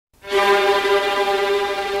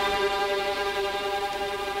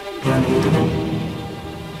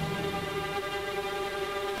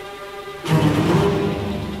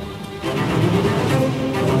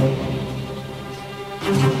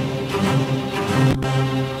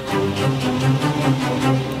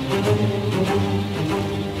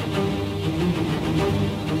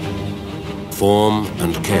Form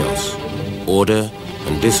and chaos, order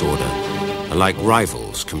and disorder are like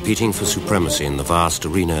rivals competing for supremacy in the vast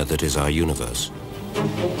arena that is our universe.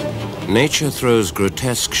 Nature throws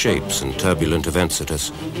grotesque shapes and turbulent events at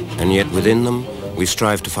us, and yet within them we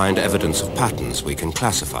strive to find evidence of patterns we can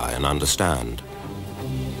classify and understand.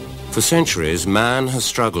 For centuries, man has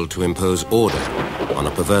struggled to impose order on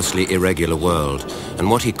a perversely irregular world,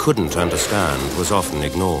 and what he couldn't understand was often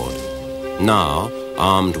ignored. Now,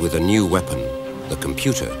 armed with a new weapon, the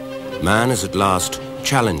computer, man is at last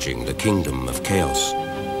challenging the kingdom of chaos,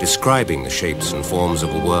 describing the shapes and forms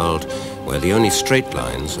of a world where the only straight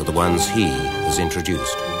lines are the ones he has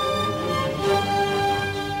introduced.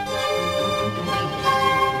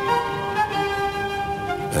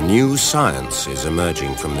 A new science is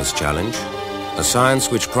emerging from this challenge, a science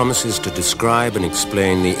which promises to describe and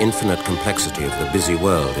explain the infinite complexity of the busy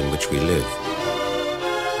world in which we live.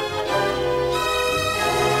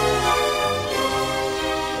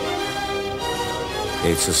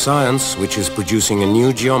 It's a science which is producing a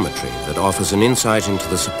new geometry that offers an insight into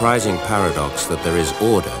the surprising paradox that there is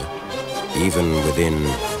order, even within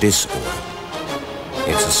disorder.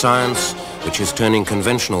 It's a science which is turning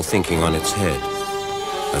conventional thinking on its head.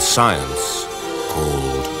 A science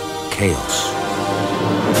called chaos.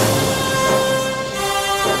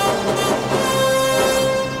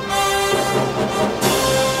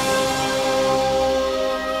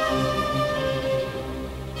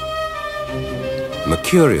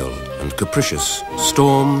 Mercurial and capricious,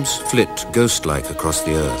 storms flit ghost-like across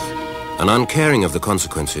the earth, and uncaring of the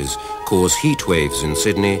consequences, cause heat waves in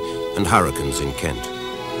Sydney and hurricanes in Kent.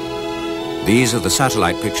 These are the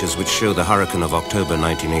satellite pictures which show the hurricane of October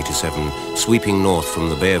 1987 sweeping north from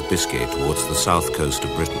the Bay of Biscay towards the south coast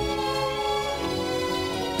of Britain.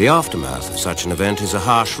 The aftermath of such an event is a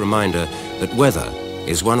harsh reminder that weather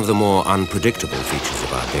is one of the more unpredictable features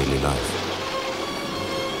of our daily life.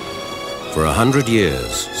 For 100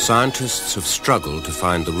 years, scientists have struggled to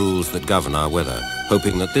find the rules that govern our weather,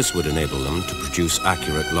 hoping that this would enable them to produce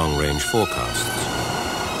accurate long-range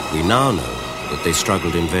forecasts. We now know that they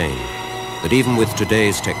struggled in vain, that even with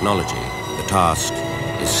today's technology, the task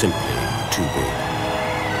is simply too big.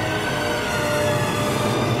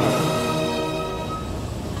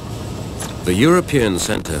 The European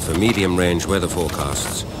Centre for Medium-Range Weather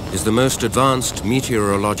Forecasts is the most advanced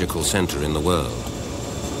meteorological centre in the world.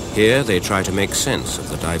 Here they try to make sense of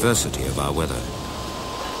the diversity of our weather.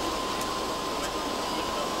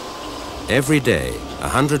 Every day,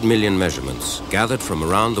 100 million measurements gathered from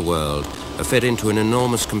around the world are fed into an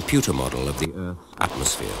enormous computer model of the Earth's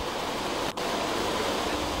atmosphere.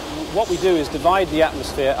 What we do is divide the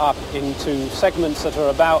atmosphere up into segments that are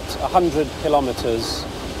about 100 kilometers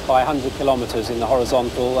by 100 kilometers in the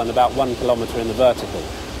horizontal and about 1 kilometer in the vertical.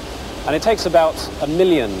 And it takes about 1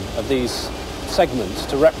 million of these segments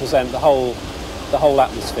to represent the whole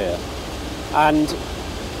atmosphere. And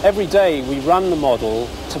every day we run the model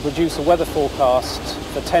to produce a weather forecast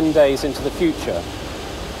for 10 days into the future.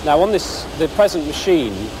 Now on the present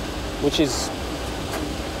machine, which is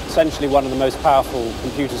essentially one of the most powerful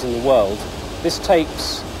computers in the world, this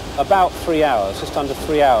takes about 3 hours, just under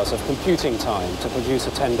 3 hours of computing time to produce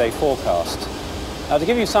a 10-day forecast. Now to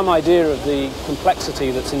give you some idea of the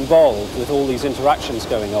complexity that's involved with all these interactions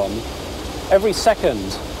going on, every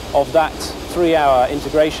second of that 3-hour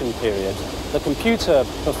integration period, the computer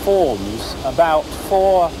performs about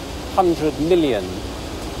 400 million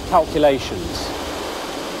calculations.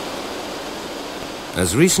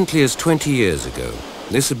 As recently as 20 years ago,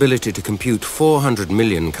 this ability to compute 400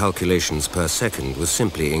 million calculations per second was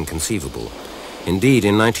simply inconceivable. Indeed,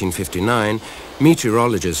 in 1959,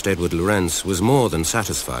 meteorologist Edward Lorenz was more than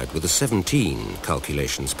satisfied with the 17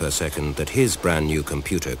 calculations per second that his brand new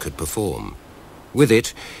computer could perform. With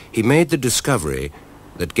it, he made the discovery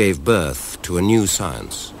that gave birth to a new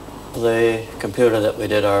science. The computer that we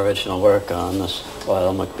did our original work on, this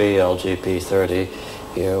Lyle McBee LGP30,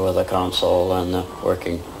 here with a console and the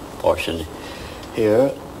working portion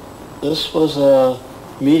here, this was a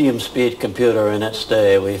medium-speed computer in its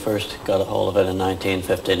day. We first got a hold of it in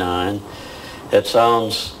 1959. It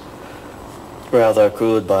sounds rather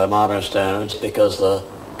crude by modern standards because the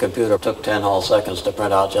computer took 10 whole seconds to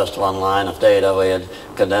print out just one line of data. We had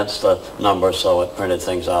condensed the numbers so it printed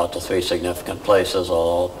things out to 3 significant places,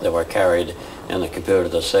 although they were carried in the computer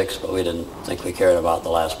to 6, but we didn't think we cared about the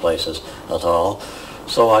last places at all.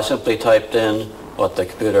 So I simply typed in what the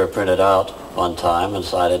computer printed out one time and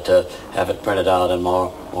decided to have it printed out in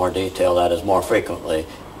more detail, that is, more frequently.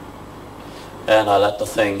 And I let the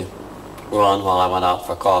thing run while I went out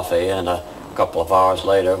for coffee, and a couple of hours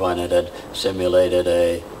later, when it had simulated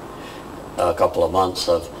a couple of months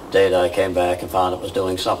of data, I came back and found it was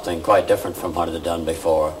doing something quite different from what it had done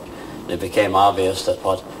before. It became obvious that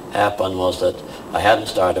what happened was that I hadn't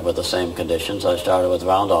started with the same conditions. I started with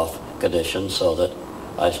round-off conditions, so that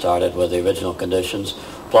I started with the original conditions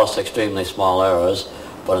plus extremely small errors,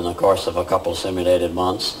 but in the course of a couple simulated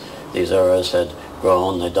months, these errors had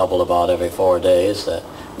grown. They doubled about every 4 days. That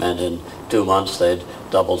meant in 2 months they'd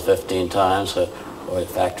doubled 15 times, or a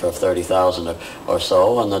factor of 30,000 or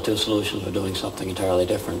so, and the two solutions were doing something entirely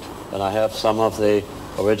different. And I have some of the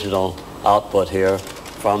original output here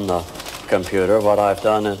from the computer. What I've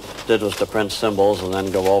did was to print symbols and then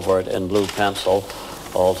go over it in blue pencil,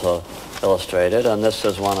 all to illustrate it, and this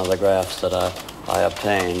is one of the graphs that I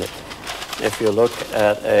obtained. If you look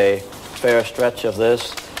at a fair stretch of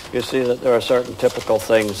this, you see that there are certain typical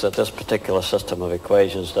things that this particular system of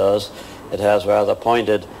equations does. It has rather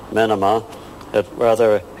pointed minima,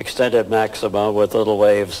 rather extended maxima with little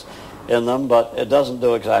waves in them, but it doesn't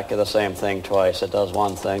do exactly the same thing twice. It does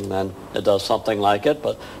one thing, then it does something like it,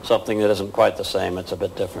 but something that isn't quite the same. It's a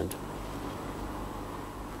bit different.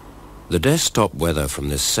 The desktop weather from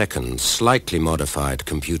this second, slightly modified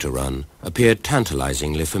computer run appeared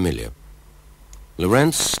tantalizingly familiar.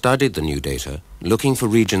 Lorentz studied the new data, looking for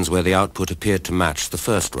regions where the output appeared to match the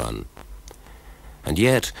first run. And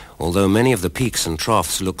yet, although many of the peaks and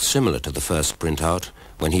troughs looked similar to the first printout,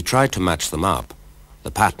 when he tried to match them up,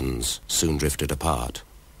 the patterns soon drifted apart.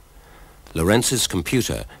 Lorentz's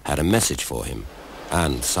computer had a message for him,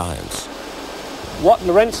 and science. What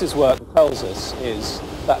Lorentz's work tells us is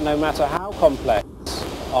that no matter how complex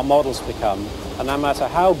our models become, and no matter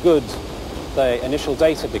how good the initial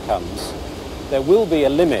data becomes, there will be a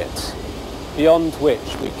limit beyond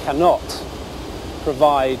which we cannot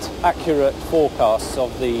provide accurate forecasts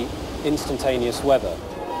of the instantaneous weather.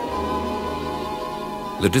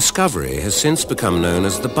 The discovery has since become known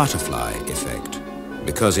as the butterfly effect,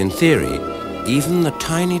 because in theory, even the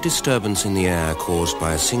tiny disturbance in the air caused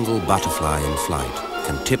by a single butterfly in flight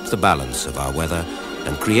can tip the balance of our weather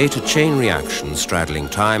and create a chain reaction straddling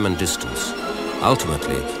time and distance,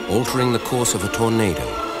 ultimately altering the course of a tornado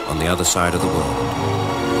on the other side of the world.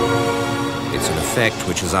 It's an effect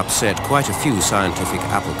which has upset quite a few scientific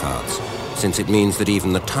apple carts, since it means that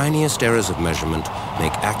even the tiniest errors of measurement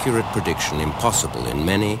make accurate prediction impossible in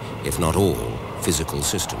many, if not all, physical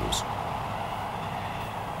systems.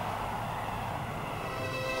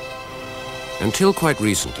 Until quite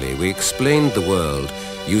recently, we explained the world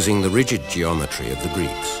using the rigid geometry of the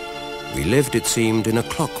Greeks. We lived, it seemed, in a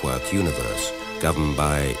clockwork universe, governed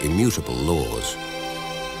by immutable laws.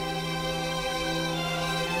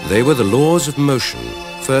 They were the laws of motion,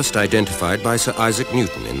 first identified by Sir Isaac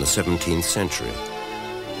Newton in the 17th century.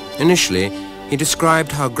 Initially, he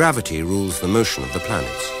described how gravity rules the motion of the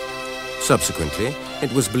planets. Subsequently,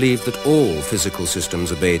 it was believed that all physical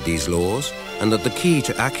systems obeyed these laws, and that the key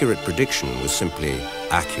to accurate prediction was simply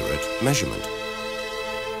accurate measurement.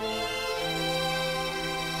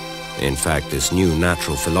 In fact, this new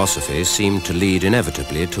natural philosophy seemed to lead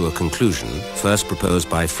inevitably to a conclusion, first proposed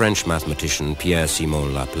by French mathematician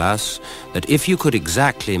Pierre-Simon Laplace, that if you could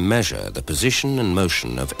exactly measure the position and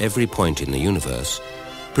motion of every point in the universe,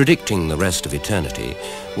 predicting the rest of eternity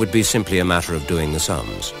would be simply a matter of doing the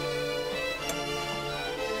sums.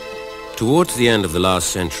 Towards the end of the last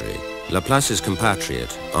century, Laplace's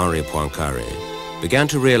compatriot, Henri Poincaré, began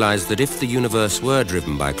to realize that if the universe were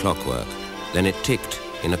driven by clockwork, then it ticked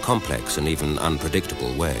in a complex and even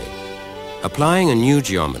unpredictable way. Applying a new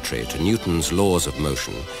geometry to Newton's laws of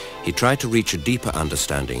motion, he tried to reach a deeper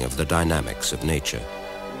understanding of the dynamics of nature.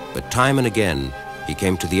 But time and again, he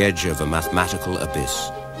came to the edge of a mathematical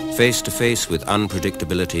abyss, face to face with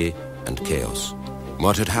unpredictability and chaos.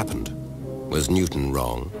 What had happened? Was Newton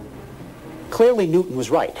wrong? Clearly, Newton was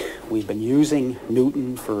right. We've been using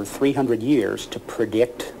Newton for 300 years to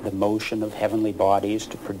predict the motion of heavenly bodies,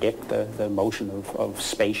 to predict the motion of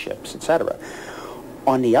spaceships, etc.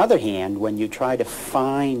 On the other hand, when you try to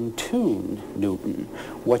fine-tune Newton,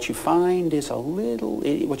 what you find is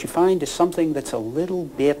something that's a little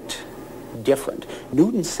bit different.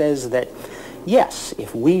 Newton says that, yes,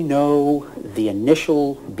 if we know the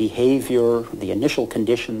initial behavior, the initial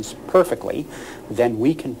conditions perfectly, then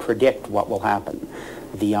we can predict what will happen.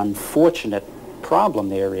 The unfortunate problem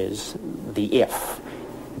there is the if.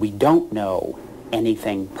 We don't know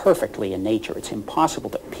anything perfectly in nature. It's impossible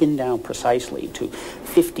to pin down precisely to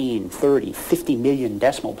 15, 30, 50 million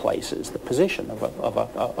decimal places the position of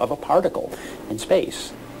a particle in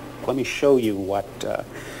space. Let me show you what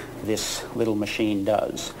this little machine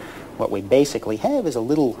does. What we basically have is a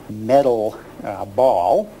little metal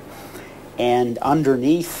ball, and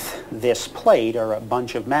underneath this plate are a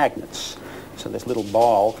bunch of magnets. So this little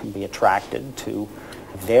ball can be attracted to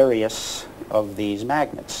various of these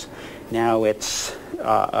magnets. Now it's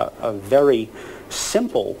a very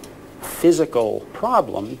simple physical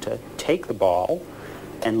problem to take the ball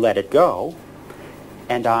and let it go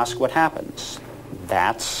and ask what happens.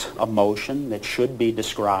 That's a motion that should be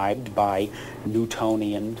described by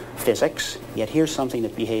Newtonian physics, yet here's something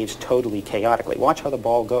that behaves totally chaotically. Watch how the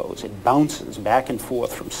ball goes. It bounces back and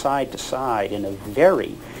forth from side to side in a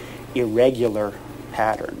very irregular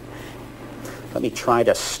pattern. Let me try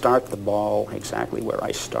to start the ball exactly where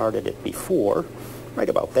I started it before, right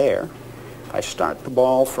about there. If I start the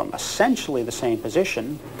ball from essentially the same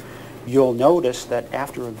position, you'll notice that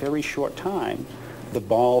after a very short time, the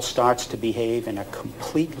ball starts to behave in a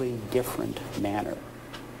completely different manner.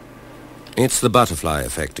 It's the butterfly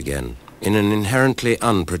effect again, in an inherently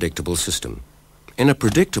unpredictable system. In a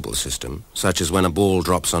predictable system, such as when a ball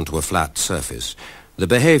drops onto a flat surface, the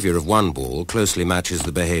behavior of one ball closely matches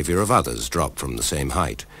the behavior of others dropped from the same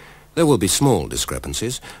height. There will be small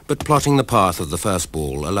discrepancies, but plotting the path of the first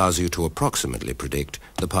ball allows you to approximately predict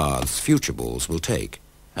the paths future balls will take,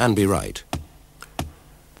 and be right.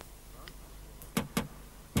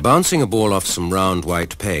 Bouncing a ball off some round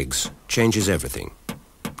white pegs changes everything.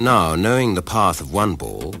 Now, knowing the path of one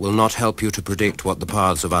ball will not help you to predict what the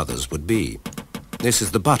paths of others would be. This is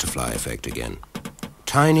the butterfly effect again.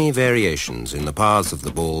 Tiny variations in the paths of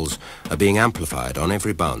the balls are being amplified on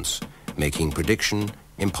every bounce, making prediction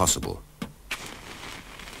impossible.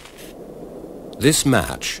 This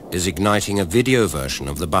match is igniting a video version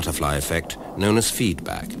of the butterfly effect known as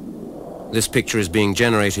feedback. This picture is being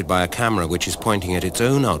generated by a camera which is pointing at its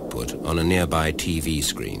own output on a nearby TV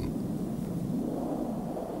screen.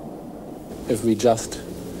 If we just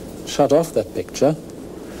shut off that picture,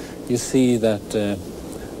 you see that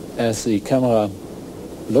as the camera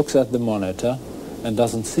looks at the monitor and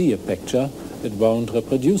doesn't see a picture, it won't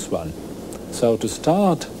reproduce one. So to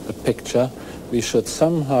start a picture, we should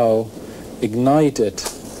somehow ignite it.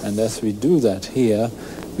 And as we do that here,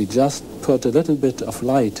 we just put a little bit of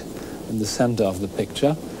light in the center of the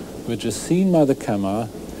picture, which is seen by the camera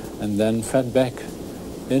and then fed back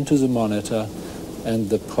into the monitor, and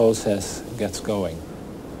the process gets going.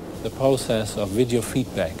 The process of video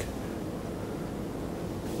feedback.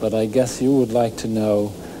 But I guess you would like to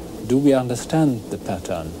know, do we understand the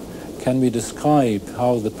pattern? Can we describe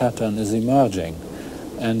how the pattern is emerging?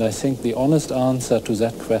 And I think the honest answer to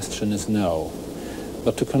that question is no.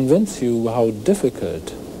 But to convince you how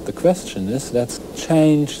difficult the question is, let's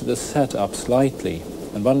change the setup slightly.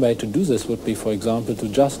 And one way to do this would be, for example, to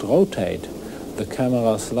just rotate the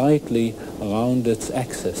camera slightly around its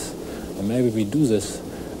axis. And maybe we do this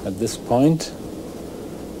at this point.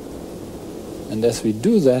 And as we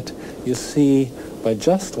do that, you see, by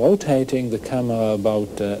just rotating the camera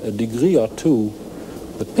about a degree or two,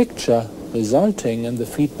 the picture resulting in the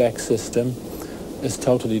feedback system is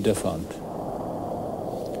totally different.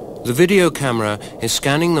 The video camera is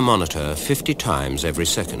scanning the monitor 50 times every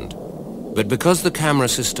second. But because the camera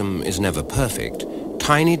system is never perfect,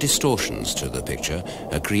 tiny distortions to the picture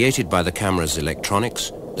are created by the camera's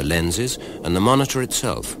electronics, the lenses, and the monitor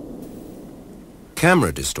itself.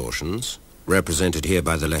 Camera distortions, represented here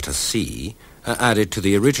by the letter C, are added to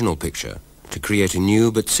the original picture to create a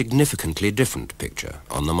new but significantly different picture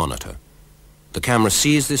on the monitor. The camera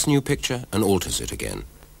sees this new picture and alters it again.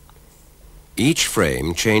 Each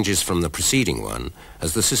frame changes from the preceding one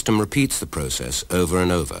as the system repeats the process over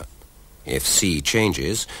and over. If C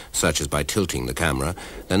changes, such as by tilting the camera,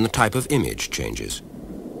 then the type of image changes.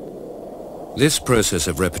 This process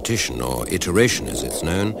of repetition, or iteration as it's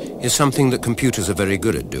known, is something that computers are very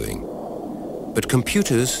good at doing. But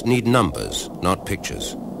computers need numbers, not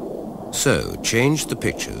pictures. So change the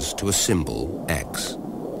pictures to a symbol, X,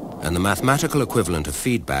 and the mathematical equivalent of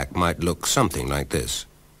feedback might look something like this.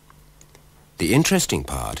 The interesting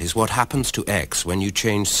part is what happens to X when you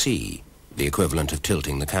change C, the equivalent of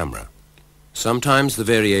tilting the camera. Sometimes the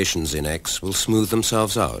variations in X will smooth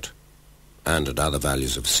themselves out, and at other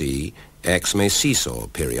values of C, X may seesaw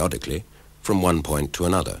periodically from one point to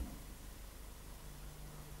another.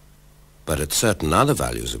 But at certain other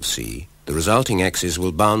values of C, the resulting X's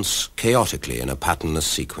will bounce chaotically in a patternless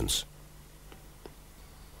sequence.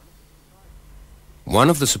 One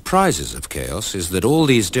of the surprises of chaos is that all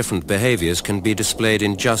these different behaviors can be displayed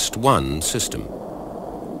in just one system.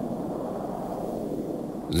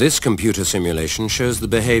 This computer simulation shows the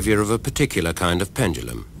behavior of a particular kind of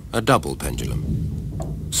pendulum, a double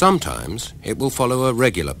pendulum. Sometimes it will follow a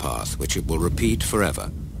regular path which it will repeat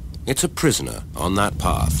forever. It's a prisoner on that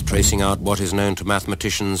path, tracing out what is known to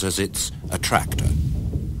mathematicians as its attractor.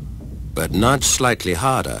 But nudged slightly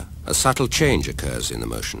harder, a subtle change occurs in the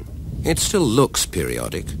motion. It still looks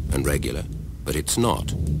periodic and regular, but it's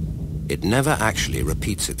not. It never actually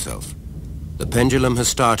repeats itself. The pendulum has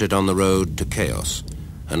started on the road to chaos,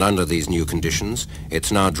 and under these new conditions,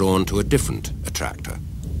 it's now drawn to a different attractor.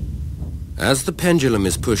 As the pendulum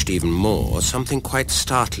is pushed even more, something quite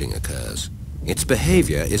startling occurs. Its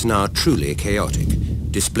behavior is now truly chaotic,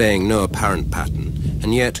 displaying no apparent pattern,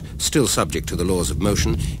 and yet, still subject to the laws of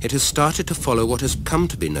motion, it has started to follow what has come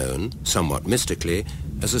to be known, somewhat mystically,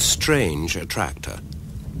 as a strange attractor.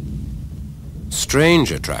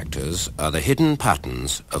 Strange attractors are the hidden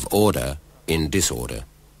patterns of order in disorder,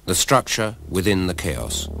 the structure within the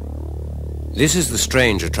chaos. This is the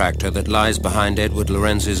strange attractor that lies behind Edward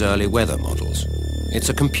Lorenz's early weather models. It's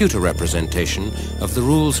a computer representation of the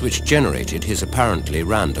rules which generated his apparently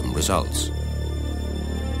random results.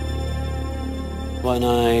 When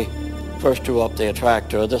I first drew up the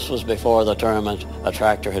attractor, this was before the term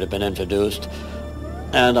attractor had been introduced,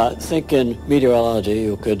 and I think in meteorology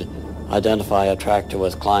you could identify attractor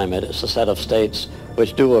with climate. It's a set of states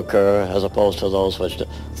which do occur as opposed to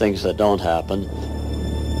things that don't happen.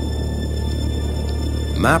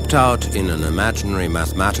 Mapped out in an imaginary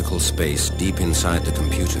mathematical space deep inside the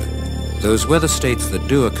computer, those weather states that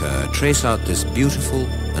do occur trace out this beautiful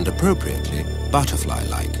and appropriately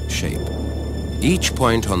butterfly-like shape. Each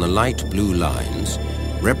point on the light blue lines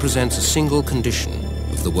represents a single condition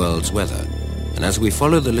of the world's weather, and as we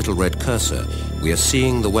follow the little red cursor, we are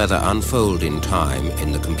seeing the weather unfold in time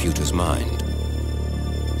in the computer's mind.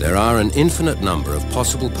 There are an infinite number of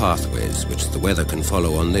possible pathways which the weather can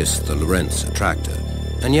follow on this, the Lorentz attractor,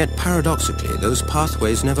 and yet paradoxically those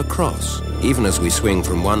pathways never cross, even as we swing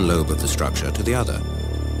from one lobe of the structure to the other.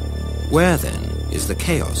 Where then is the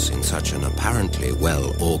chaos in such an apparently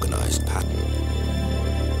well-organized pattern?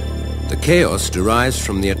 The chaos derives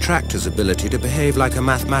from the attractor's ability to behave like a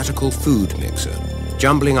mathematical food mixer,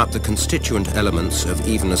 jumbling up the constituent elements of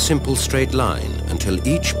even a simple straight line until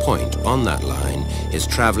each point on that line is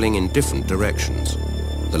traveling in different directions.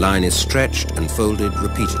 The line is stretched and folded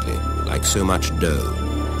repeatedly, like so much dough.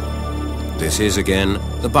 This is, again,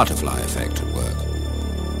 the butterfly effect at work.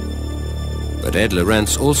 But Ed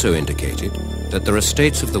Lorentz also indicated that there are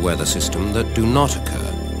states of the weather system that do not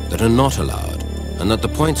occur, that are not allowed, and that the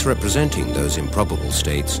points representing those improbable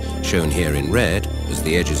states, shown here in red as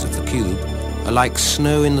the edges of the cube, are like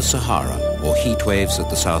snow in the Sahara or heat waves at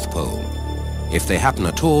the South Pole. If they happen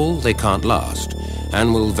at all, they can't last,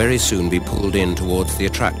 and will very soon be pulled in towards the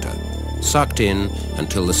attractor, sucked in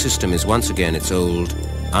until the system is once again its old,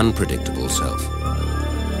 unpredictable self.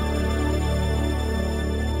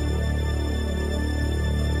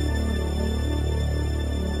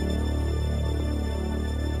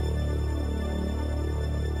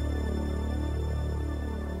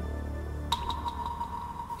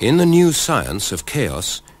 In the new science of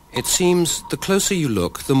chaos, it seems the closer you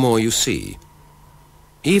look, the more you see.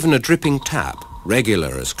 Even a dripping tap,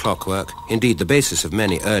 regular as clockwork, indeed the basis of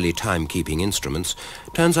many early timekeeping instruments,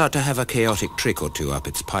 turns out to have a chaotic trick or two up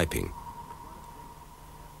its piping.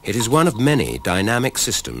 It is one of many dynamic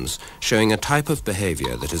systems showing a type of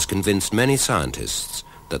behavior that has convinced many scientists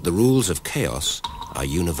that the rules of chaos are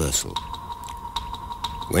universal.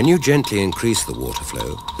 When you gently increase the water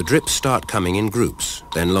flow, the drips start coming in groups,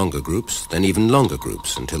 then longer groups, then even longer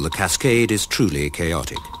groups, until the cascade is truly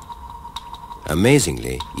chaotic.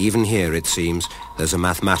 Amazingly, even here it seems, there's a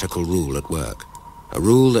mathematical rule at work. A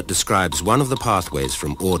rule that describes one of the pathways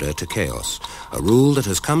from order to chaos. A rule that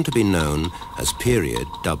has come to be known as period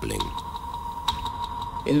doubling.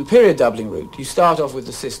 In the period doubling route, you start off with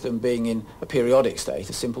the system being in a periodic state,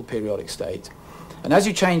 a simple periodic state. And as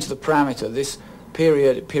you change the parameter, this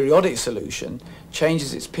periodic solution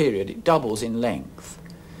changes its period, it doubles in length.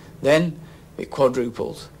 Then it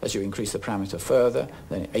quadruples as you increase the parameter further,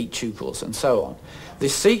 then it eightuples and so on.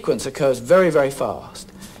 This sequence occurs very, very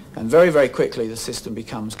fast, and very, very quickly the system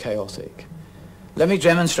becomes chaotic. Let me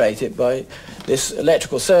demonstrate it by this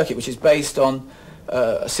electrical circuit, which is based on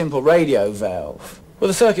a simple radio valve. Well,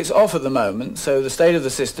 the circuit's off at the moment, so the state of the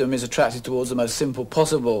system is attracted towards the most simple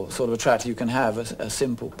possible sort of attractor you can have, a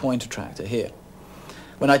simple point attractor here.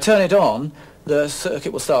 When I turn it on, the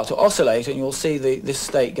circuit will start to oscillate, and you'll see this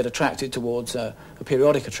state get attracted towards a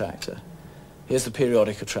periodic attractor. Here's the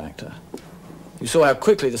periodic attractor. You saw how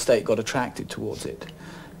quickly the state got attracted towards it.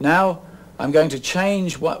 Now I'm going to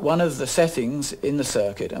change one of the settings in the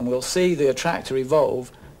circuit, and we'll see the attractor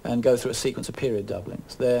evolve and go through a sequence of period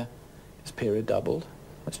doublings. There is period doubled.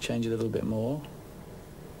 Let's change it a little bit more.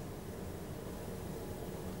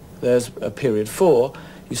 There's a period 4.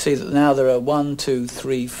 You see that now there are 1, 2,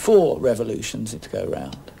 3, 4 revolutions to go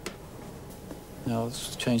round. Now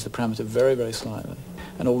let's change the parameter very, very slightly.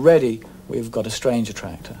 And already we've got a strange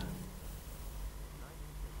attractor.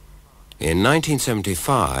 In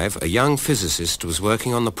 1975, a young physicist was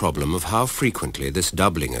working on the problem of how frequently this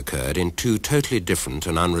doubling occurred in two totally different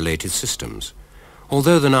and unrelated systems.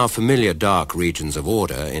 Although the now familiar dark regions of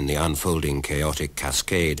order in the unfolding chaotic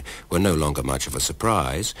cascade were no longer much of a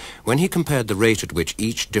surprise, when he compared the rate at which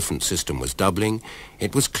each different system was doubling,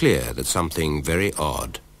 it was clear that something very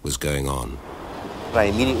odd was going on. I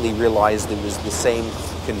immediately realized it was the same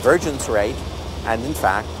convergence rate, and in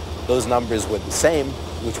fact, those numbers were the same,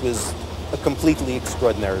 which was a completely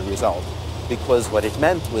extraordinary result, because what it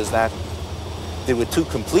meant was that there were two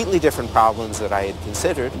completely different problems that I had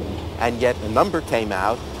considered, and yet a number came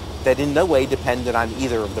out that in no way depended on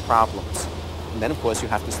either of the problems. And then, of course, you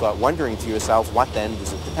have to start wondering to yourself, what then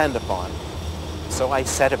does it depend upon? So I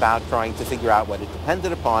set about trying to figure out what it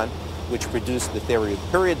depended upon, which produced the theory of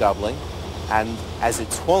period doubling, and as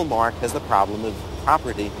its hallmark has the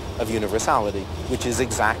property of universality, which is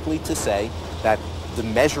exactly to say that the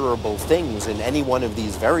measurable things in any one of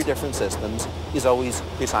these very different systems is always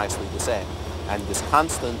precisely the same. And this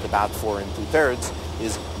constant, about 4 2/3,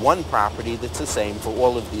 is one property that's the same for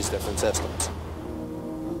all of these different systems.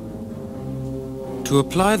 To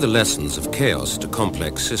apply the lessons of chaos to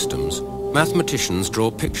complex systems, mathematicians draw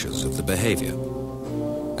pictures of the behavior.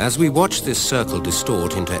 As we watch this circle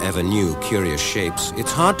distort into ever new curious shapes,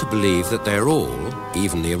 it's hard to believe that they're all,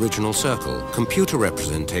 even the original circle, computer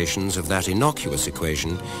representations of that innocuous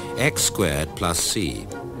equation x squared plus c,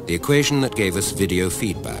 the equation that gave us video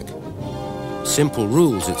feedback. Simple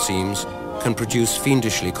rules, it seems, can produce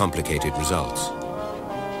fiendishly complicated results.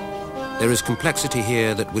 There is complexity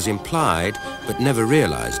here that was implied but never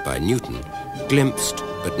realized by Newton, glimpsed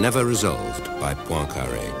but never resolved by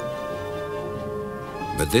Poincaré.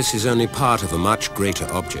 But this is only part of a much greater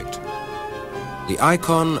object. The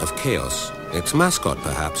icon of chaos, its mascot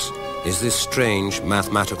perhaps, is this strange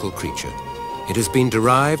mathematical creature. It has been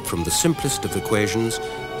derived from the simplest of equations,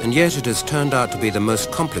 and yet it has turned out to be the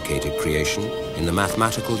most complicated creation in the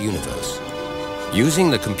mathematical universe.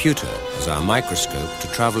 Using the computer as our microscope to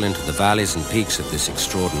travel into the valleys and peaks of this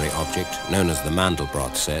extraordinary object, known as the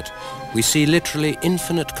Mandelbrot set, we see literally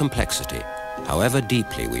infinite complexity, however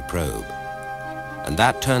deeply we probe. And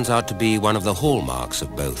that turns out to be one of the hallmarks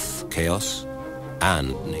of both chaos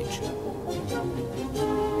and nature.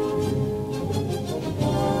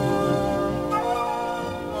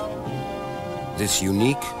 This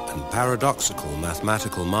unique and paradoxical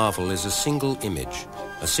mathematical marvel is a single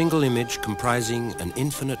image comprising an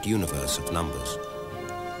infinite universe of numbers.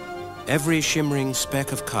 Every shimmering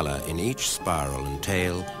speck of color in each spiral and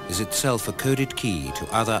tail is itself a coded key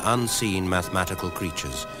to other unseen mathematical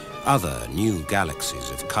creatures, other new galaxies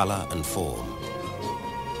of color and form.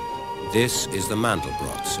 This is the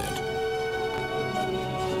Mandelbrot set.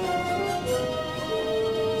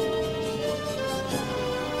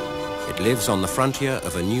 It lives on the frontier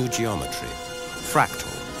of a new geometry,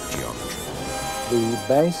 fractal geometry. The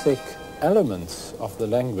basic elements of the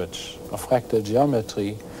language of fractal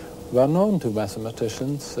geometry were known to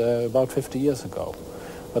mathematicians about 50 years ago.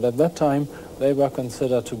 But at that time, they were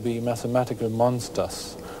considered to be mathematical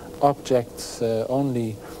monsters, objects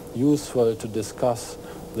only useful to discuss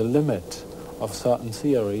the limit of certain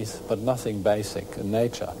theories, but nothing basic in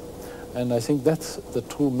nature. And I think that's the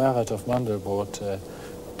true merit of Mandelbrot,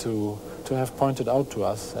 to have pointed out to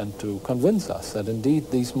us and to convince us that indeed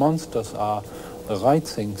these monsters are the right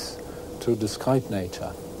things to describe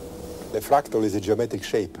nature. The fractal is a geometric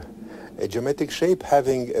shape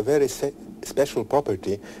having a very special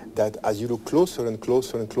property that as you look closer and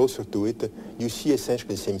closer and closer to it, you see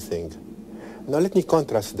essentially the same thing. Now let me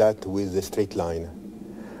contrast that with the straight line.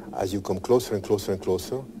 As you come closer and closer and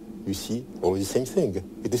closer, you see always the same thing.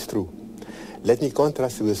 It is true. Let me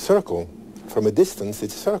contrast with a circle. From a distance,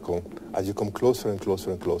 it's a circle. As you come closer and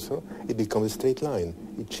closer and closer, it becomes a straight line.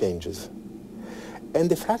 It changes. And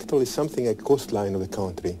the fractal is something like coastline of the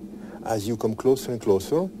country. As you come closer and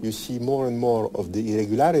closer, you see more and more of the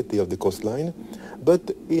irregularity of the coastline, but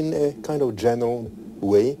in a kind of general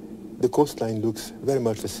way, the coastline looks very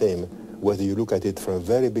much the same, whether you look at it from a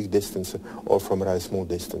very big distance or from a rather small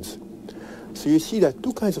distance. So you see that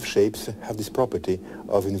two kinds of shapes have this property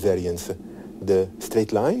of invariance. The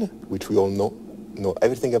straight line, which we all know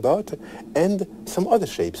everything about, and some other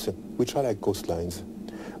shapes, which are like coastlines.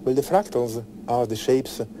 Well, the fractals are the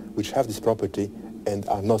shapes which have this property and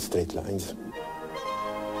are not straight lines.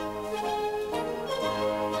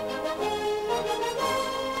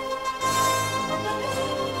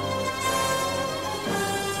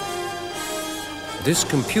 This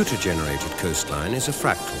computer-generated coastline is a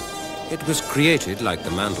fractal. It was created, like the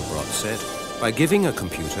Mandelbrot set, by giving a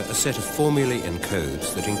computer a set of formulae and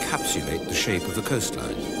codes that encapsulate the shape of a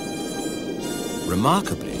coastline.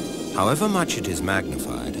 Remarkably, however much it is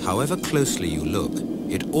magnified, however closely you look,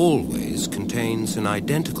 it always contains an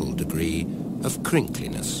identical degree of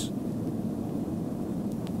crinkliness.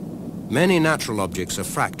 Many natural objects are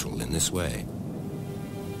fractal in this way.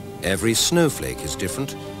 Every snowflake is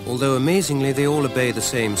different, although amazingly they all obey the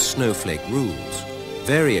same snowflake rules,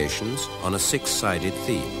 variations on a six-sided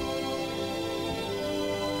theme.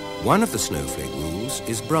 One of the snowflake rules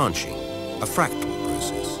is branching, a fractal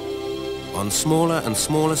process. On smaller and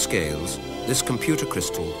smaller scales, this computer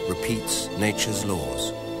crystal repeats nature's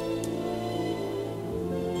laws.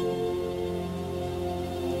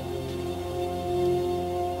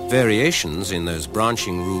 Variations in those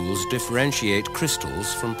branching rules differentiate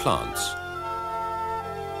crystals from plants.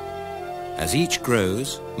 As each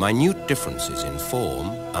grows, minute differences in form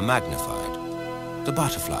are magnified. The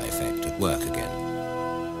butterfly effect at work again.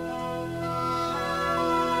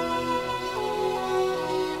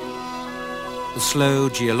 The slow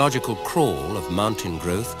geological crawl of mountain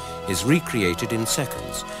growth is recreated in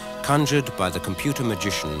seconds, conjured by the computer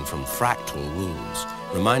magician from fractal rules,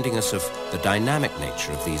 reminding us of the dynamic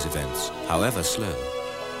nature of these events, however slow.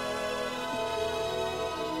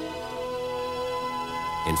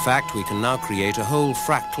 In fact, we can now create a whole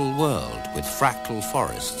fractal world with fractal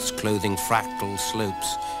forests clothing fractal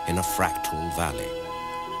slopes in a fractal valley.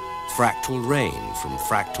 Fractal rain from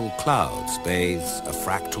fractal clouds bathes a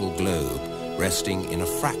fractal globe resting in a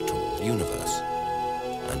fractal universe.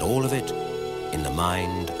 And all of it in the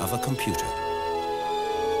mind of a computer.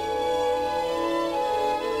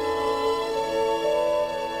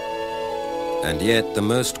 And yet the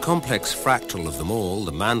most complex fractal of them all,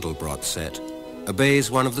 the Mandelbrot set, obeys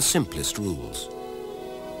one of the simplest rules.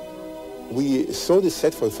 We saw this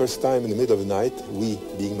set for the first time in the middle of the night, we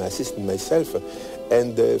being my assistant, myself,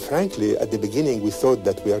 and frankly, at the beginning we thought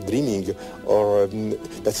that we are dreaming or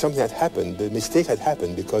that something had happened, a mistake had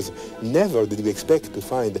happened, because never did we expect to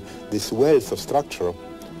find this wealth of structure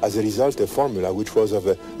as a result of a formula which was of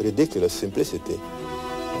a ridiculous simplicity.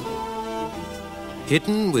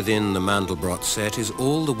 Hidden within the Mandelbrot set is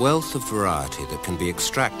all the wealth of variety that can be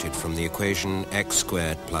extracted from the equation x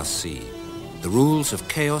squared plus c. The rules of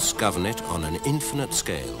chaos govern it on an infinite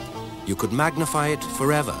scale. You could magnify it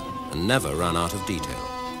forever and never run out of detail.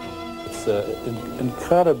 It's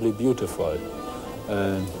incredibly beautiful.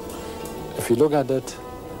 If you look at it,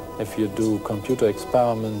 if you do computer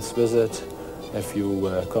experiments with it, if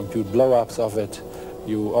you compute blow-ups of it,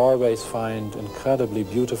 you always find incredibly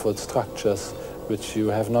beautiful structures which you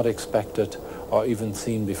have not expected or even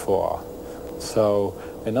seen before. So,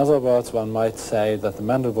 in other words, one might say that the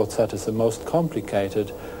Mandelbrot set is the most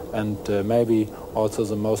complicated and maybe also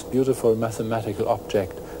the most beautiful mathematical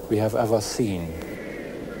object we have ever seen.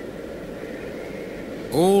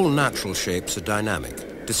 All natural shapes are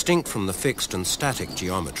dynamic, distinct from the fixed and static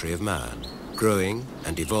geometry of man, growing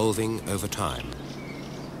and evolving over time.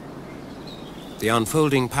 The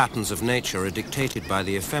unfolding patterns of nature are dictated by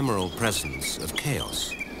the ephemeral presence of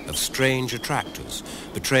chaos, of strange attractors,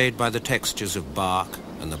 betrayed by the textures of bark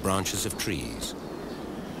and the branches of trees.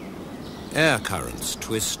 Air currents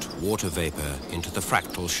twist water vapor into the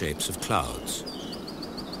fractal shapes of clouds.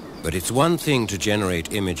 But it's one thing to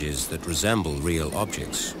generate images that resemble real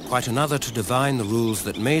objects, quite another to divine the rules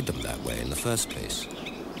that made them that way in the first place.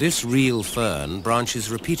 This real fern branches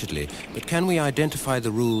repeatedly, but can we identify the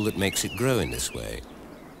rule that makes it grow in this way?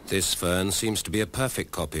 This fern seems to be a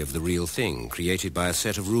perfect copy of the real thing, created by a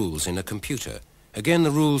set of rules in a computer. Again, the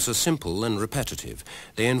rules are simple and repetitive.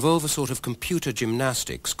 They involve a sort of computer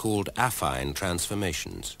gymnastics called affine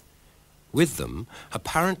transformations. With them,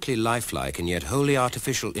 apparently lifelike and yet wholly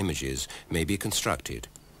artificial images may be constructed.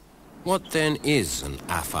 What then is an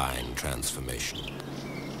affine transformation?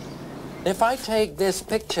 If I take this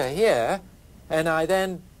picture here and I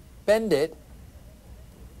then bend it,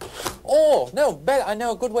 I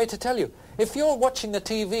know a good way to tell you. If you're watching the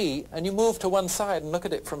TV and you move to one side and look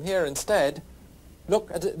at it from here instead,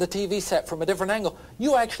 look at the TV set from a different angle,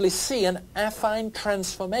 you actually see an affine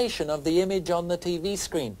transformation of the image on the TV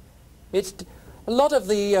screen. It's a lot of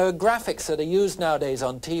the graphics that are used nowadays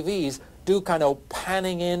on TVs do kind of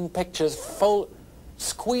panning in pictures,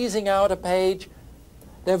 squeezing out a page.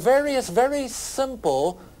 There are various very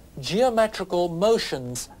simple geometrical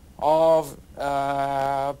motions of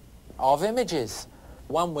images.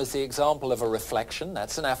 One was the example of a reflection,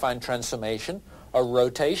 that's an affine transformation. A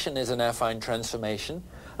rotation is an affine transformation.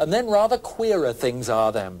 And then rather queerer things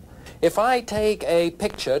are them. If I take a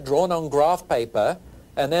picture drawn on graph paper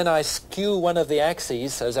and then I skew one of the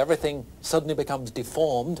axes as everything suddenly becomes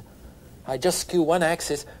deformed, I just skew one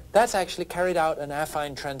axis, that's actually carried out an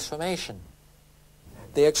affine transformation.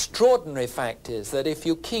 The extraordinary fact is that if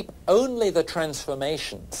you keep only the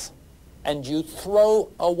transformations and you throw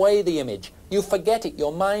away the image, you forget it,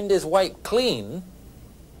 your mind is wiped clean,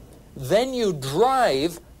 then you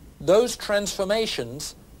drive those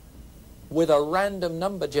transformations with a random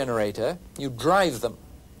number generator, you drive them.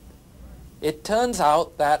 It turns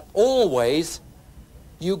out that always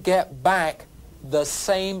you get back the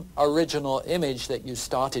same original image that you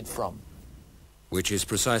started from. Which is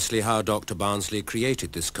precisely how Dr. Barnsley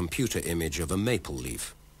created this computer image of a maple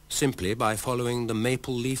leaf, simply by following the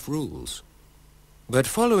maple leaf rules. But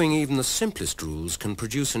following even the simplest rules can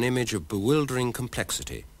produce an image of bewildering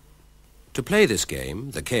complexity. To play this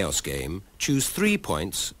game, the chaos game, choose 3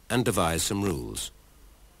 points and devise some rules.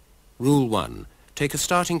 Rule 1. Take a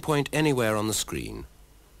starting point anywhere on the screen.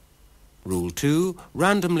 Rule 2.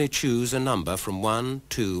 Randomly choose a number from 1,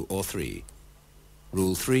 2 or 3.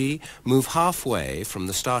 Rule 3. Move halfway from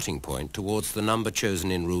the starting point towards the number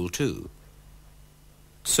chosen in Rule 2.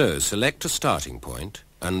 So select a starting point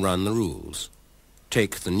and run the rules.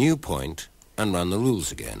 Take the new point and run the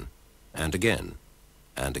rules again, and again,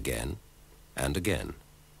 and again, and again,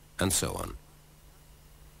 and so on.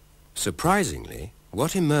 Surprisingly,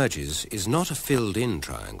 what emerges is not a filled-in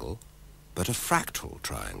triangle, but a fractal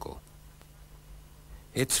triangle.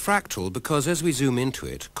 It's fractal because as we zoom into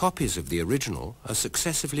it, copies of the original are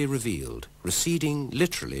successively revealed, receding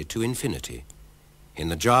literally to infinity. In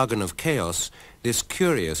the jargon of chaos, this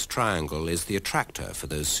curious triangle is the attractor for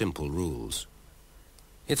those simple rules.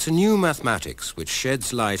 It's a new mathematics which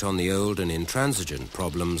sheds light on the old and intransigent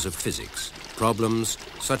problems of physics, problems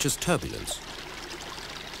such as turbulence.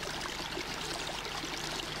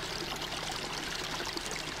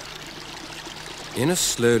 In a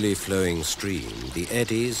slowly flowing stream, the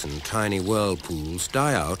eddies and tiny whirlpools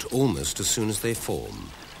die out almost as soon as they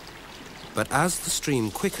form. But as the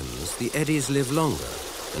stream quickens, the eddies live longer,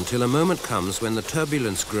 until a moment comes when the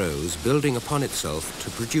turbulence grows, building upon itself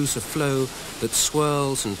to produce a flow that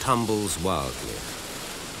swirls and tumbles wildly.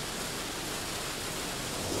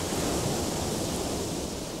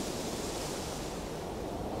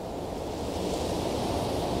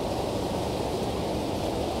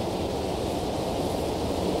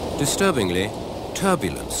 Disturbingly,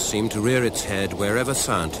 turbulence seemed to rear its head wherever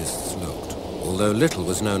scientists looked, although little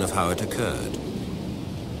was known of how it occurred.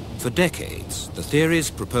 For decades, the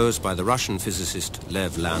theories proposed by the Russian physicist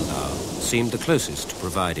Lev Landau seemed the closest to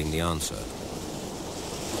providing the answer.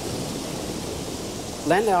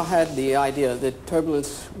 Landau had the idea that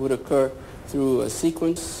turbulence would occur through a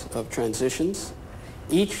sequence of transitions.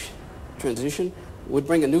 Each transition would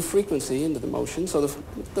bring a new frequency into the motion, so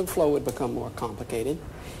the flow would become more complicated.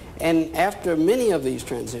 And after many of these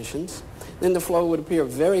transitions, then the flow would appear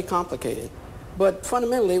very complicated. But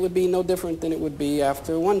fundamentally, it would be no different than it would be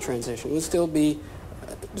after one transition. It would still be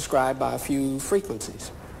described by a few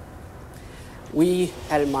frequencies. We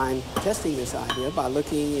had in mind testing this idea by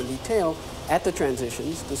looking in detail at the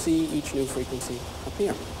transitions to see each new frequency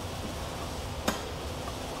appear.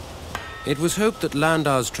 It was hoped that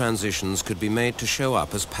Landau's transitions could be made to show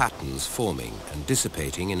up as patterns forming and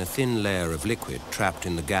dissipating in a thin layer of liquid trapped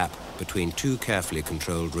in the gap between two carefully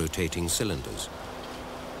controlled rotating cylinders.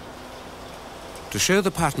 To show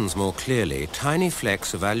the patterns more clearly, tiny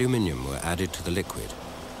flecks of aluminium were added to the liquid.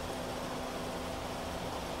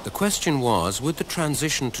 The question was, would the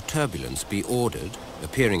transition to turbulence be ordered,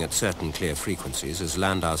 appearing at certain clear frequencies as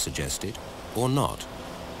Landau suggested, or not?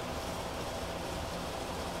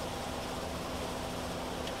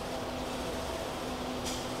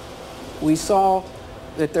 We saw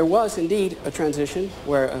that there was indeed a transition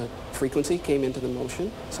where a frequency came into the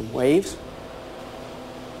motion, some waves.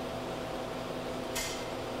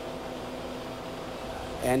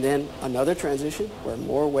 And then another transition where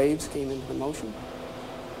more waves came into the motion.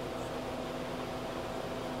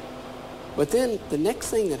 But then the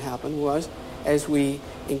next thing that happened was, as we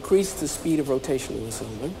increased the speed of rotation of the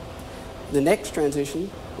cylinder, the next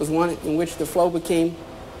transition was one in which the flow became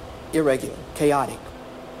irregular, chaotic.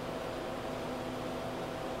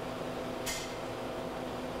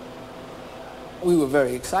 We were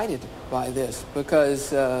very excited by this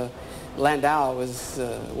because Landau was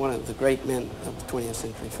one of the great men of the 20th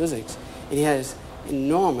century physics, and he has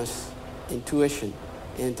enormous intuition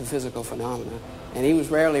into physical phenomena, and he was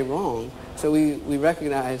rarely wrong. So we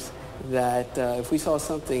recognized that if we saw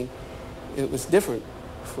something that was different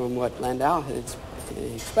from what Landau had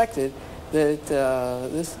expected, that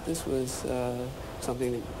this was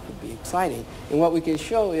something that would be exciting. And what we can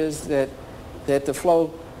show is that that the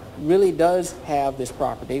flow really does have this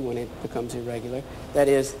property when it becomes irregular. That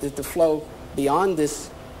is, that the flow beyond this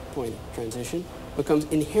point of transition becomes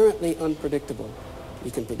inherently unpredictable.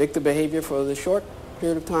 You can predict the behavior for the short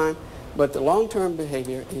period of time, but the long-term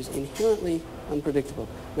behavior is inherently unpredictable.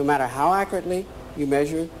 No matter how accurately you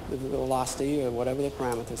measure the velocity or whatever the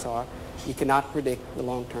parameters are, you cannot predict the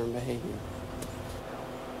long-term behavior.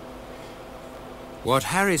 What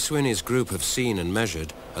Harry Swinney's group have seen and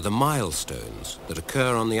measured are the milestones that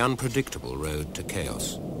occur on the unpredictable road to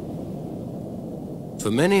chaos.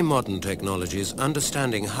 For many modern technologies,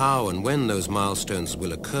 understanding how and when those milestones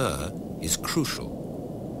will occur is crucial.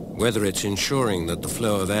 Whether it's ensuring that the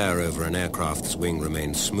flow of air over an aircraft's wing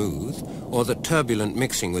remains smooth, or that turbulent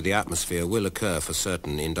mixing with the atmosphere will occur for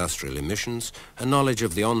certain industrial emissions, a knowledge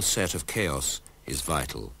of the onset of chaos is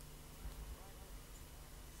vital.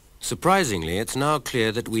 Surprisingly, it's now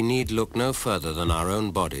clear that we need look no further than our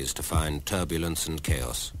own bodies to find turbulence and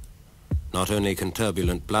chaos. Not only can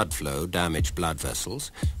turbulent blood flow damage blood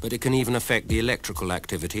vessels, but it can even affect the electrical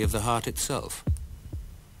activity of the heart itself.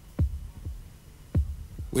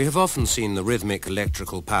 We have often seen the rhythmic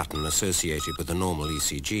electrical pattern associated with a normal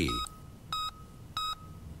ECG.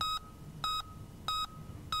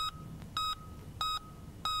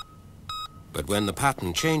 But when the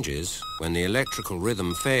pattern changes, when the electrical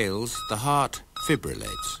rhythm fails, the heart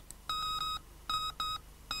fibrillates.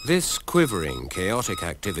 This quivering, chaotic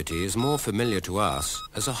activity is more familiar to us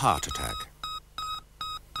as a heart attack.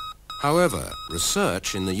 However,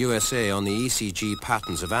 research in the USA on the ECG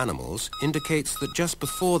patterns of animals indicates that just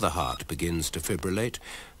before the heart begins to fibrillate,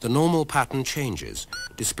 the normal pattern changes,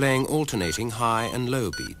 displaying alternating high and low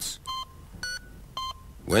beats.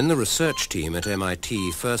 When the research team at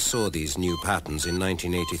MIT first saw these new patterns in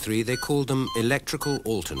 1983, they called them electrical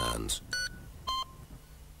alternans.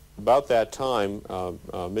 About that time,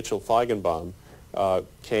 Mitchell Feigenbaum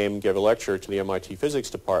gave a lecture to the MIT physics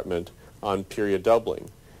department on period doubling.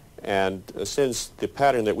 And since the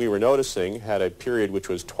pattern that we were noticing had a period which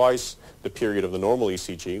was twice the period of the normal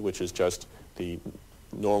ECG, which is just the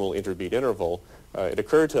normal interbeat interval, it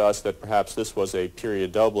occurred to us that perhaps this was a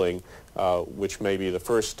period doubling, which may be the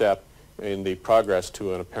first step in the progress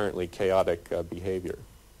to an apparently chaotic behavior.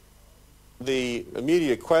 The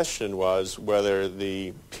immediate question was whether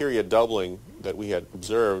the period doubling that we had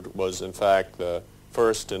observed was in fact the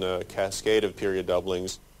first in a cascade of period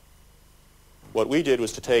doublings. What we did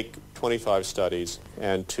was to take 25 studies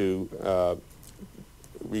and to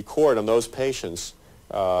record on those patients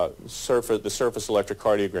the surface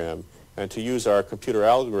electrocardiogram and to use our computer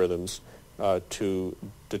algorithms to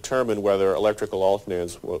determine whether electrical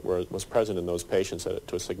alternans was present in those patients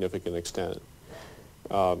to a significant extent.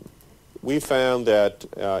 We found that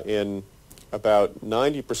in about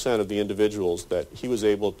 90% of the individuals that he was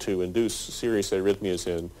able to induce serious arrhythmias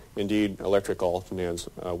in, indeed electrical alternans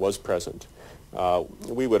was present.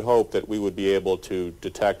 We would hope that we would be able to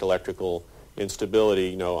detect electrical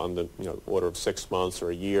instability, on the order of 6 months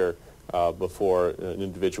or a year before an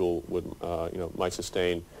individual would, might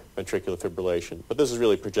sustain ventricular fibrillation. But this is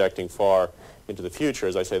really projecting far into the future.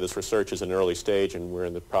 As I say, this research is in an early stage, and we're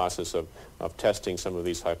in the process of testing some of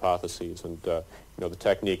these hypotheses. And the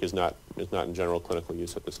technique is not in general clinical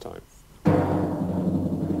use at this time.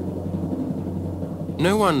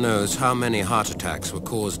 No one knows how many heart attacks were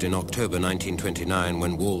caused in October 1929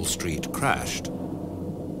 when Wall Street crashed.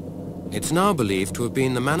 It's now believed to have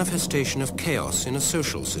been the manifestation of chaos in a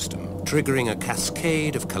social system, triggering a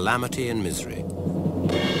cascade of calamity and misery.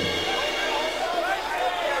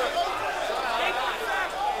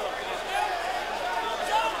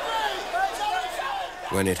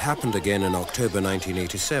 When it happened again in October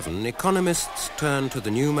 1987, economists turned to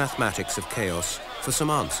the new mathematics of chaos for some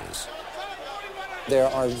answers. There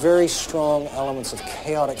are very strong elements of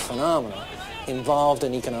chaotic phenomena involved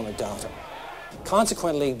in economic data.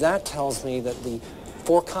 Consequently, that tells me that the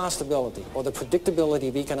forecastability or the predictability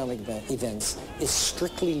of economic events is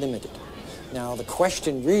strictly limited. Now, the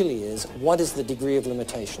question really is, what is the degree of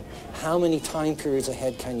limitation? How many time periods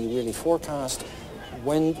ahead can you really forecast?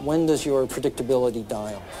 When does your predictability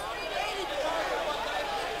die off?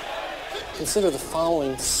 Consider the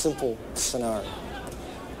following simple scenario.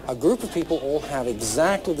 A group of people all have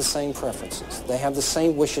exactly the same preferences. They have the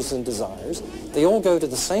same wishes and desires. They all go to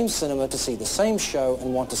the same cinema to see the same show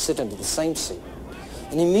and want to sit into the same seat.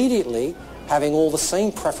 And immediately, having all the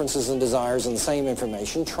same preferences and desires and the same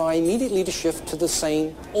information, try immediately to shift to the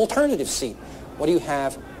same alternative seat. What do you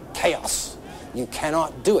have? Chaos. You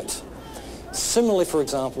cannot do it. Similarly, for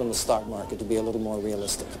example, in the stock market, to be a little more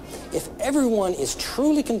realistic, if everyone is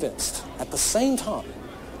truly convinced at the same time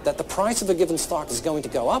that the price of a given stock is going to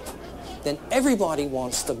go up, then everybody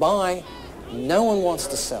wants to buy, no one wants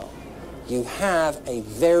to sell. You have a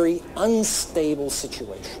very unstable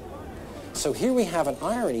situation. So here we have an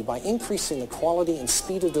irony by increasing the quality and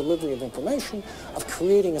speed of delivery of information of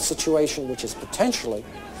creating a situation which is potentially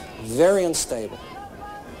very unstable,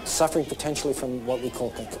 suffering potentially from what we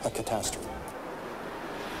call a catastrophe.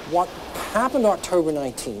 What happened October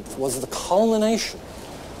 19th was the culmination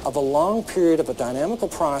of a long period of a dynamical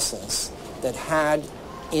process that had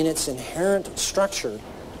in its inherent structure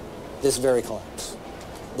this very collapse.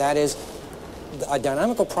 That is, a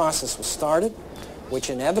dynamical process was started, which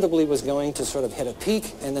inevitably was going to sort of hit a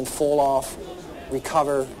peak and then fall off,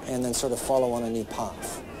 recover, and then sort of follow on a new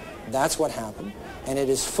path. That's what happened. And it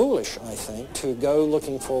is foolish, I think, to go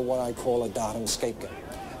looking for what I call a datum scapegoat.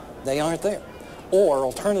 They aren't there. Or,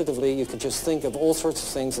 alternatively, you could just think of all sorts of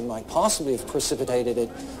things that might possibly have precipitated it,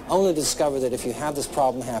 only to discover that if you have this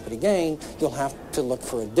problem happen again, you'll have to look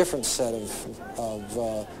for a different set of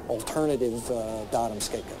alternative datum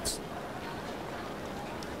scapegoats.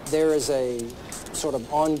 There is a sort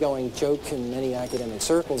of ongoing joke in many academic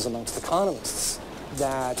circles amongst economists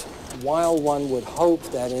that while one would hope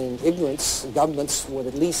that in ignorance, governments would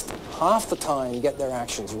at least half the time get their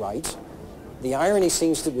actions right, the irony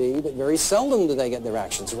seems to be that very seldom do they get their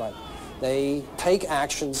actions right. They take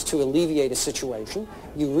actions to alleviate a situation.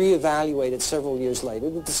 You reevaluate it several years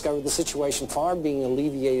later to discover the situation, far being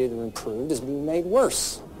alleviated or improved, is being made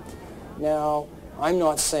worse. Now, I'm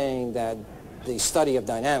not saying that the study of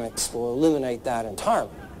dynamics will eliminate that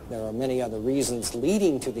entirely. There are many other reasons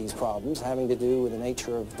leading to these problems having to do with the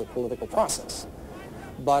nature of the political process.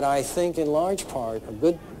 But I think in large part a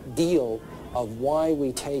good deal of why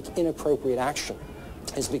we take inappropriate action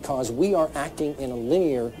is because we are acting in a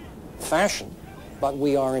linear fashion, but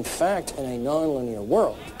we are in fact in a non-linear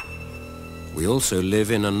world. We also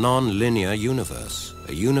live in a non-linear universe,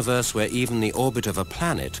 a universe where even the orbit of a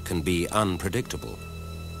planet can be unpredictable.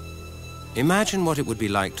 Imagine what it would be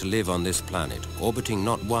like to live on this planet, orbiting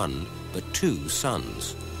not one, but two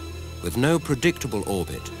suns. With no predictable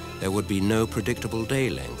orbit, there would be no predictable day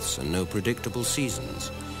lengths and no predictable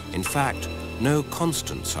seasons. In fact, no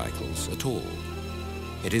constant cycles at all.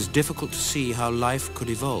 It is difficult to see how life could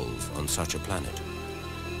evolve on such a planet.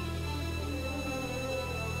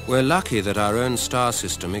 We're lucky that our own star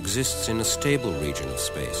system exists in a stable region of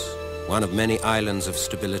space, one of many islands of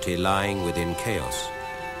stability lying within chaos.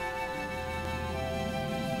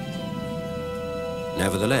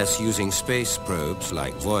 Nevertheless, using space probes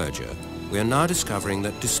like Voyager, we are now discovering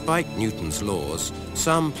that despite Newton's laws,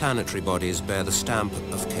 some planetary bodies bear the stamp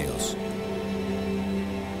of chaos.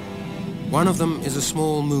 One of them is a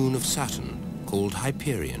small moon of Saturn called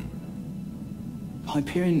Hyperion.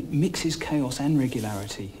 Hyperion mixes chaos and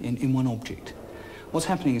regularity in one object. What's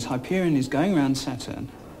happening is Hyperion is going around Saturn,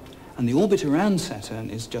 and the orbit around Saturn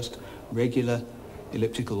is just regular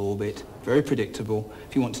elliptical orbit, very predictable.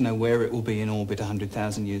 If you want to know where it will be in orbit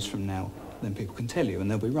 100,000 years from now, then people can tell you, and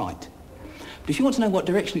they'll be right. But if you want to know what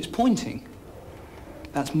direction it's pointing,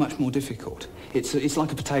 that's much more difficult. It's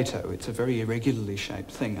like a potato. It's a very irregularly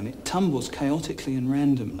shaped thing, and it tumbles chaotically and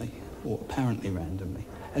randomly, or apparently randomly,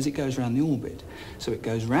 as it goes around the orbit. So it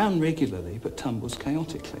goes round regularly, but tumbles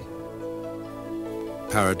chaotically.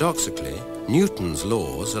 Paradoxically, Newton's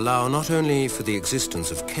laws allow not only for the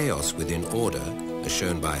existence of chaos within order, as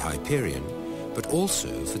shown by Hyperion, but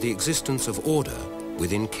also for the existence of order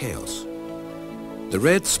within chaos. The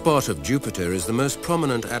red spot of Jupiter is the most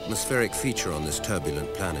prominent atmospheric feature on this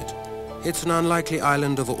turbulent planet. It's an unlikely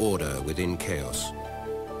island of order within chaos.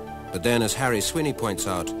 But then, as Harry Swinney points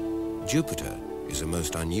out, Jupiter is a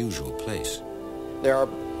most unusual place. There are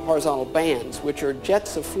horizontal bands, which are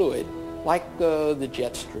jets of fluid, like the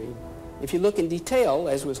jet stream. If you look in detail,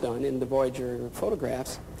 as was done in the Voyager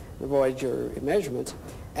photographs, the Voyager measurements,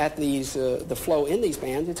 at these, the flow in these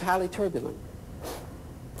bands, it's highly turbulent.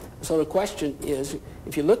 So the question is,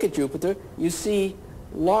 if you look at Jupiter, you see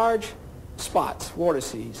large spots,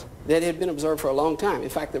 vortices, that had been observed for a long time. In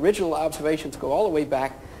fact, the original observations go all the way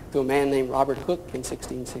back to a man named Robert Hooke in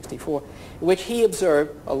 1664, in which he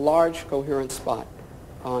observed a large coherent spot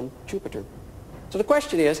on Jupiter. So the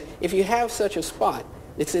question is, if you have such a spot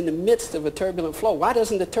that's in the midst of a turbulent flow, why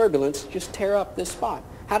doesn't the turbulence just tear up this spot?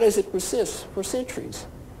 How does it persist for centuries?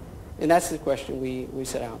 And that's the question we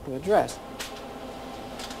set out to address.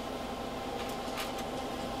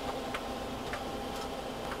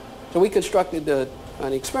 So we constructed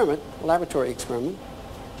an experiment, a laboratory experiment,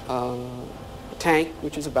 a tank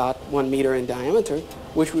which is about 1 meter in diameter,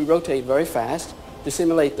 which we rotate very fast to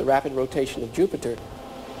simulate the rapid rotation of Jupiter.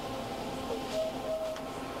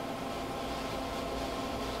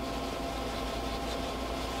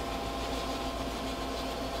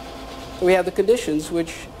 we have the conditions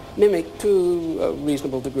which mimic, to a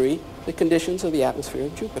reasonable degree, the conditions of the atmosphere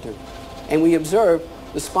of Jupiter. And we observe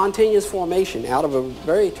the spontaneous formation out of a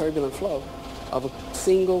very turbulent flow of a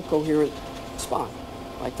single coherent spot,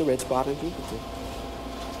 like the red spot on Jupiter.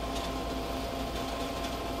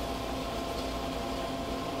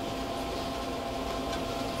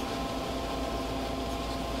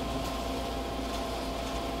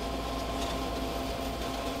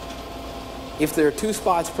 If there are two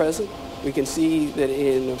spots present, we can see that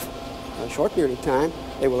in a short period of time,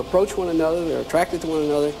 they will approach one another, they're attracted to one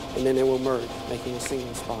another, and then they will merge, making a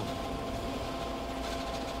single spot.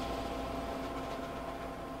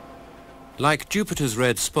 Like Jupiter's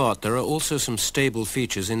red spot, there are also some stable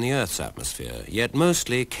features in the Earth's atmosphere, yet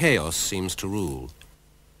mostly chaos seems to rule.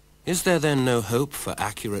 Is there then no hope for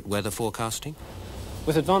accurate weather forecasting?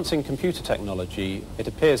 With advancing computer technology, it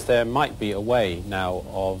appears there might be a way now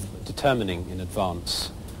of determining in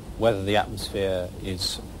advance whether the atmosphere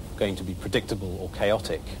is going to be predictable or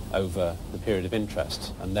chaotic over the period of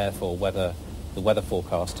interest, and therefore whether the weather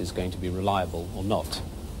forecast is going to be reliable or not.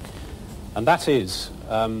 And that is,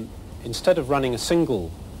 instead of running a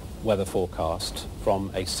single weather forecast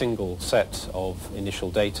from a single set of initial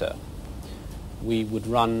data, we would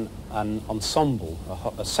run an ensemble,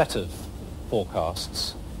 a set of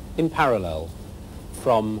forecasts in parallel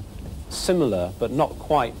from similar but not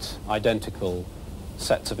quite identical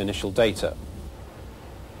sets of initial data.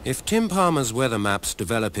 If Tim Palmer's weather maps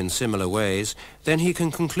develop in similar ways, then he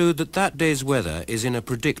can conclude that that day's weather is in a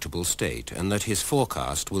predictable state and that his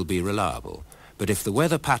forecast will be reliable. But if the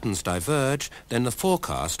weather patterns diverge, then the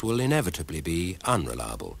forecast will inevitably be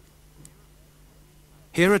unreliable.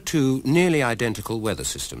 Here are two nearly identical weather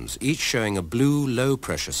systems, each showing a blue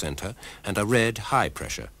low-pressure center and a red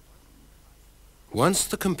high-pressure. Once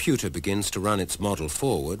the computer begins to run its model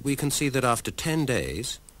forward, we can see that after 10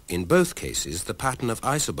 days, in both cases, the pattern of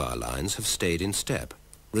isobar lines have stayed in step,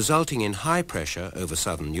 resulting in high pressure over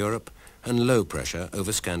southern Europe and low pressure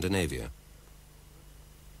over Scandinavia.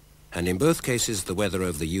 And in both cases, the weather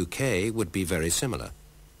over the UK would be very similar.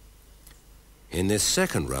 In this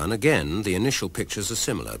second run, again, the initial pictures are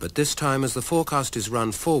similar, but this time as the forecast is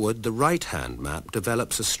run forward, the right-hand map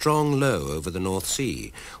develops a strong low over the North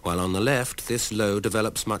Sea, while on the left, this low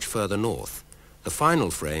develops much further north. The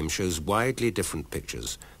final frame shows widely different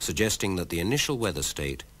pictures, suggesting that the initial weather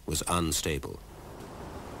state was unstable.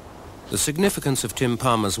 The significance of Tim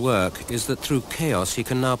Palmer's work is that through chaos he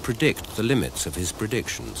can now predict the limits of his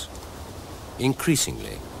predictions.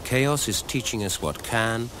 Increasingly, chaos is teaching us what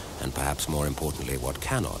can, and perhaps more importantly, what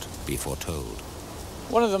cannot be foretold.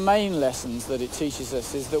 One of the main lessons that it teaches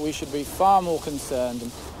us is that we should be far more concerned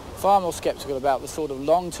and far more sceptical about the sort of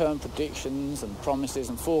long-term predictions and promises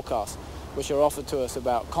and forecasts which are offered to us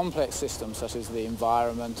about complex systems such as the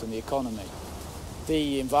environment and the economy.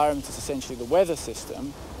 The environment is essentially the weather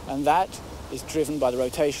system, and that is driven by the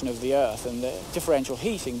rotation of the Earth and the differential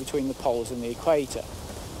heating between the poles and the equator.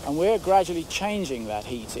 And we're gradually changing that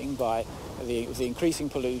heating by the increasing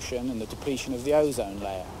pollution and the depletion of the ozone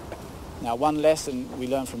layer. Now, one lesson we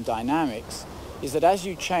learn from dynamics is that as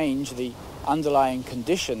you change the underlying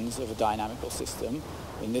conditions of a dynamical system,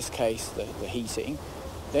 in this case the heating,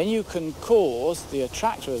 then you can cause the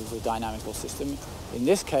attractor of the dynamical system, in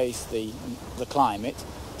this case the climate,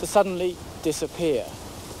 to suddenly disappear.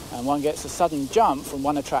 And one gets a sudden jump from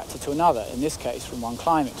one attractor to another, in this case from one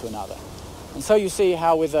climate to another. And so you see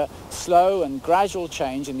how with a slow and gradual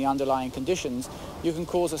change in the underlying conditions, you can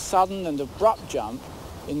cause a sudden and abrupt jump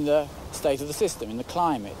in the state of the system, in the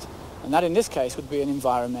climate. And that in this case would be an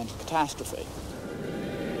environmental catastrophe.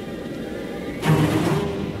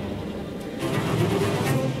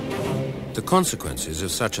 The consequences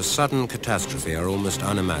of such a sudden catastrophe are almost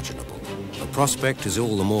unimaginable. The prospect is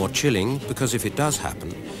all the more chilling because if it does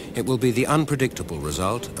happen, it will be the unpredictable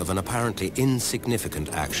result of an apparently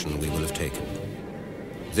insignificant action we will have taken.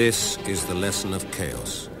 This is the lesson of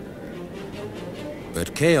chaos.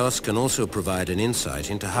 But chaos can also provide an insight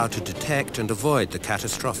into how to detect and avoid the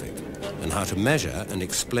catastrophic, and how to measure and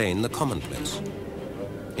explain the commonplace.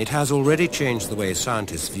 It has already changed the way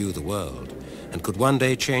scientists view the world, and could one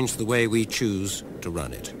day change the way we choose to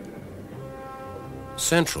run it.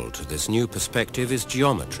 Central to this new perspective is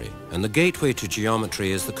geometry, and the gateway to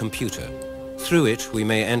geometry is the computer. Through it, we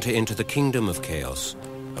may enter into the kingdom of chaos,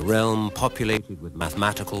 a realm populated with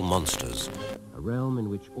mathematical monsters, a realm in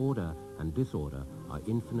which order and disorder are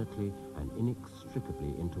infinitely and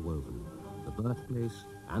inextricably interwoven, the birthplace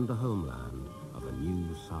and the homeland of a new